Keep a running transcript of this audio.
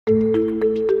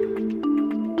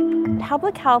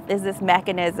Public health is this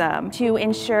mechanism to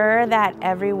ensure that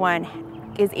everyone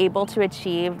is able to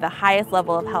achieve the highest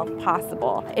level of health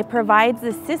possible. It provides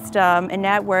the system a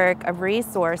network of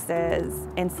resources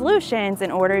and solutions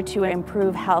in order to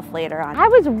improve health later on. I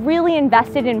was really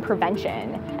invested in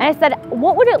prevention, and I said,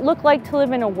 what would it look like to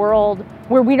live in a world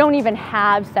where we don't even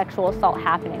have sexual assault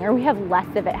happening, or we have less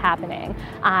of it happening?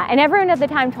 And everyone at the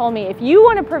time told me, if you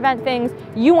want to prevent things,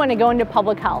 you want to go into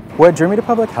public health. What drew me to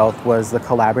public health was the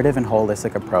collaborative and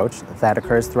holistic approach that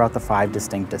occurs throughout the 5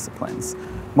 distinct disciplines.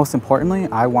 Most importantly,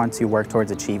 I want to work towards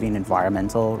achieving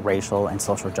environmental, racial, and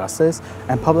social justice,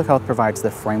 and public health provides the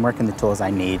framework and the tools I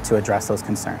need to address those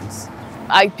concerns.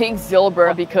 I picked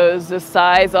Zilber because the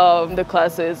size of the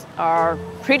classes are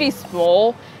pretty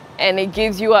small, and it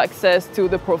gives you access to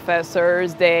the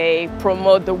professors. They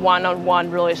promote the one-on-one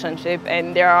relationship,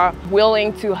 and they are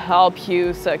willing to help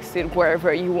you succeed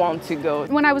wherever you want to go.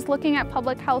 When I was looking at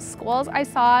public health schools, I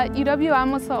saw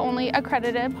UWM was the only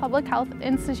accredited public health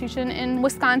institution in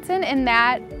Wisconsin, and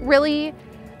that really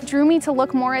drew me to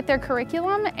look more at their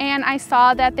curriculum, and I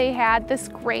saw that they had this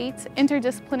great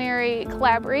interdisciplinary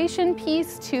collaboration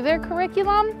piece to their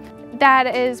curriculum.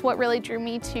 That is what really drew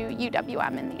me to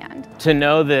UWM in the end. To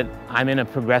know that I'm in a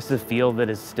progressive field that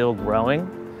is still growing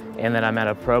and that I'm at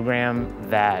a program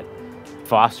that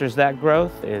fosters that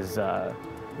growth is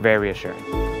very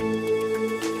reassuring.